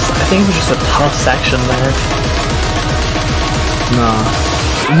nerves. I think it was just a tough section there.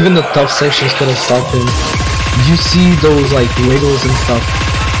 Nah. Even the tough sections could have stopped him. You see those like wiggles and stuff.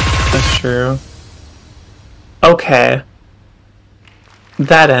 That's true. Okay.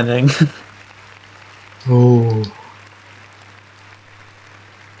 That ending. Oh.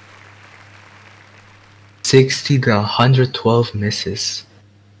 60 to 112 misses.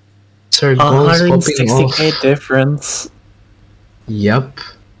 Sir Gonz popping off. 160k difference. Yep.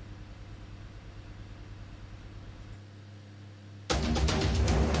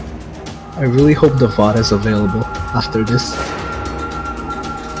 I really hope the VOD is available after this.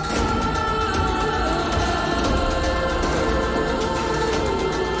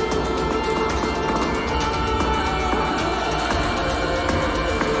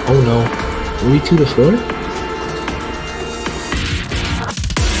 Oh no. Are we 2-4?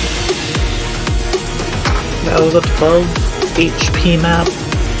 That was a 12 HP map.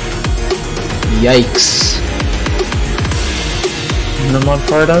 Yikes. And the mod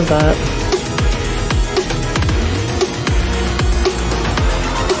 4 does that.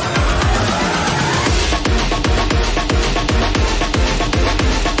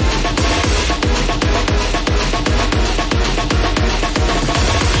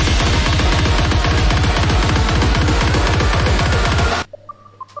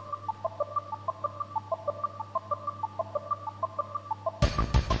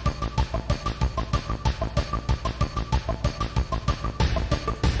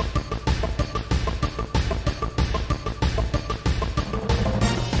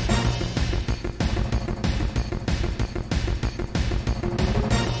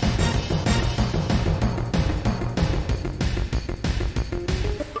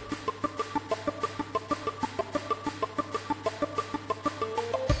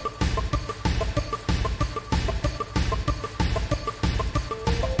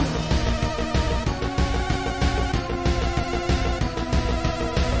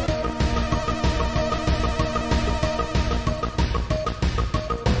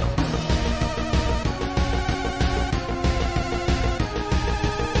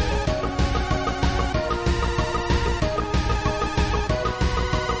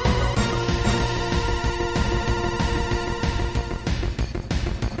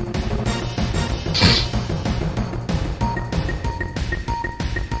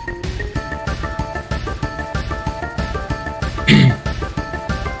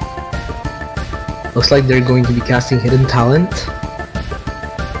 Looks like they're going to be casting Hidden Talent.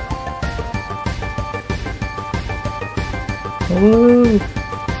 Woo!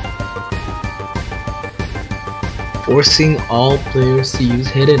 Forcing all players to use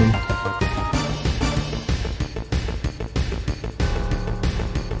Hidden.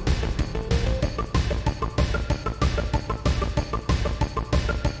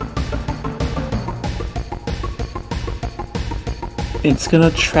 It's gonna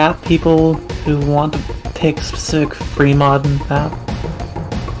trap people who want to pick specific free mod map.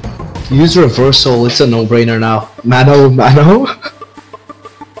 Use reversal, it's a no-brainer now. Mano.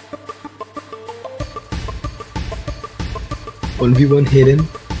 1v1 hidden.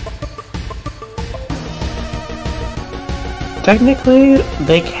 Technically,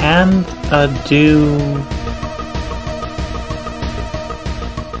 they can do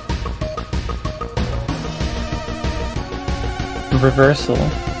reversal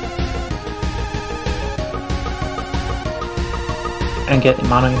and get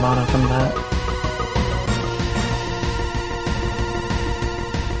mono from that.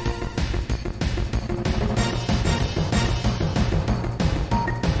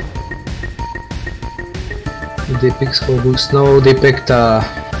 Did they pick Skull Boost? No, they picked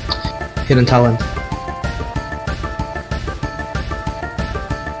Hidden Talent.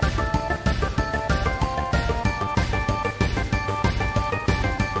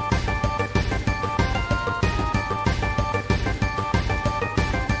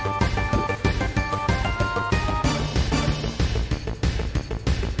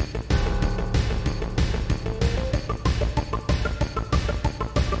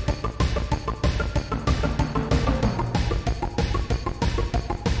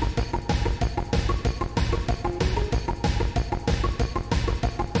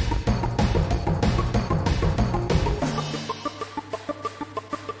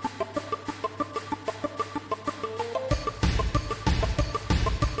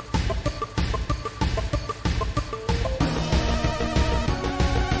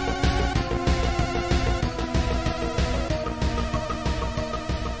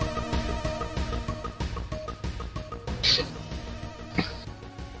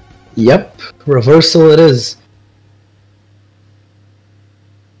 Yep, reversal it is.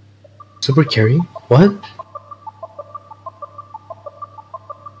 Super carry? What?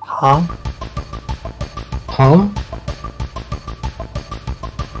 Huh? Huh?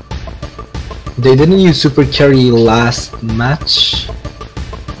 They didn't use super carry last match.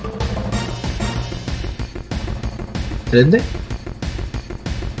 Didn't they?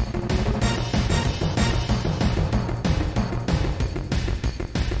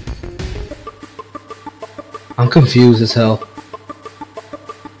 I'm confused as hell.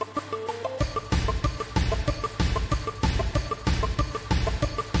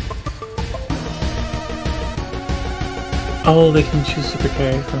 Oh, they can choose super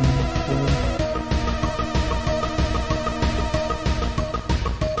carry from 4.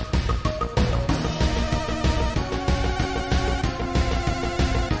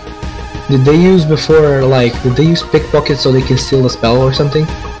 Did they use before, like, did they use pickpocket so they can steal the spell or something?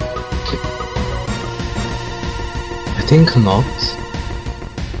 I think not.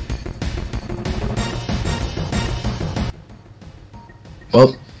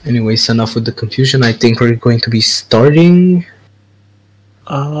 Well, anyways, enough with the confusion. I think we're going to be starting.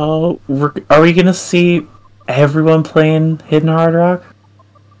 Are we gonna see everyone playing Hidden Hard Rock?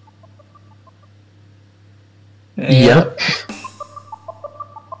 Yep.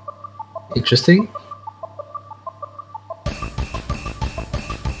 Interesting.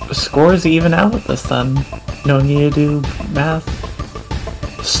 Scores even out with this then. No need to do math.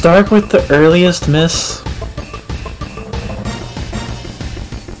 Start with the earliest miss.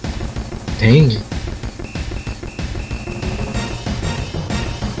 Dang.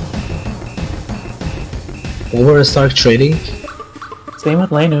 What were start trading? Same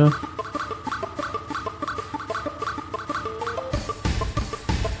with Lenu.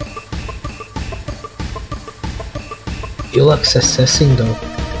 Yulak's assessing though.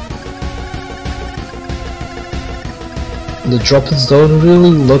 The droplets don't really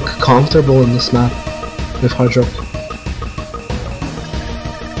look comfortable in this map with hard drop.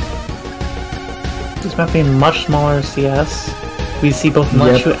 This map being much smaller CS. We see both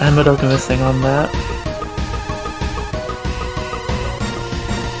Marshu and Madoka missing on that.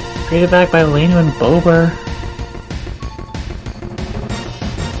 Created back by Lenu and Bober.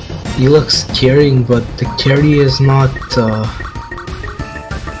 Yulak's carrying, but the carry is not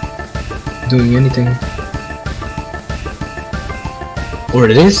doing anything. Or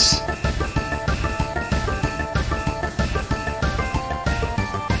it is?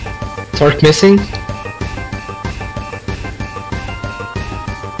 Torque missing?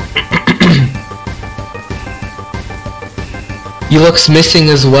 Yulak's missing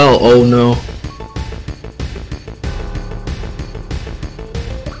as well, oh no.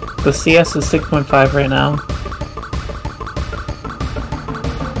 The CS is 6.5 right now.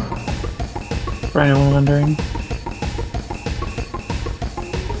 For anyone wondering.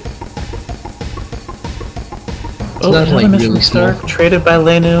 Oh, not, another like, mission really star small. traded by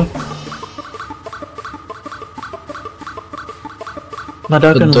Lenu.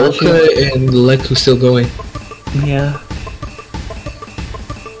 Madoka and Lechu. Madoka and Leku still going. Yeah.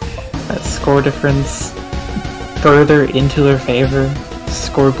 That score difference further into their favor.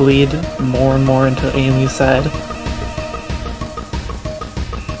 Score bleed more and more into Ayumi's side.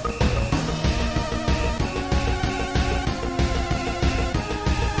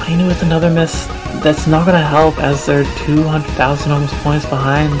 Ainu with another miss. That's not gonna help as they're 200,000 almost points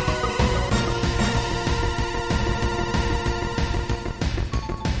behind.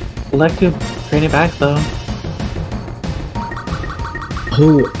 Leku bring it back though.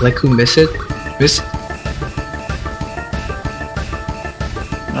 Oh, Leku missed it? Missed?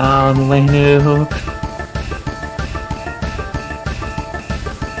 Lenu.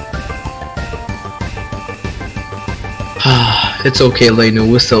 It's okay,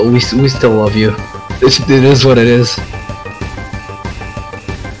 Lenu. We still love you. It is what it is.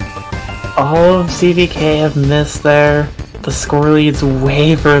 All of CVK have missed there. The score leads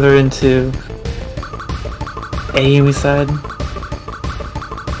way further into Ayumi's side.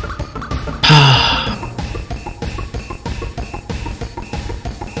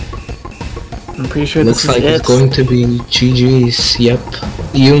 I'm pretty sure Looks this like is it's going to be GG's. Yep.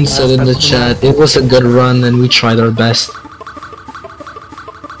 Yoon said in the Last chat, it was a good run and we tried our best.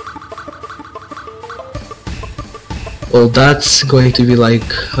 Well, that's going to be like,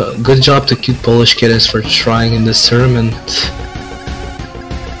 good job to Cute Polish Kittens for trying in this tournament.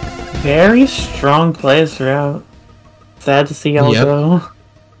 Very strong plays throughout. Sad to see y'all Yep. go.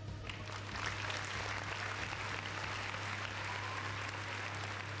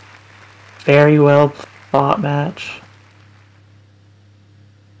 Very well fought match.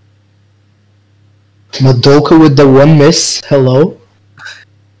 Madoka with the one miss, hello?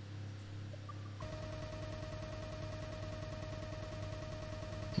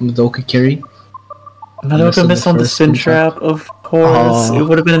 Madoka carry. Madoka missed on the first spin impact. trap, of course. Oh. It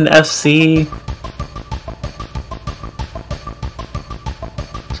would have been an FC.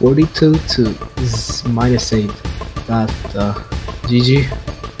 42 to -8. That, GG.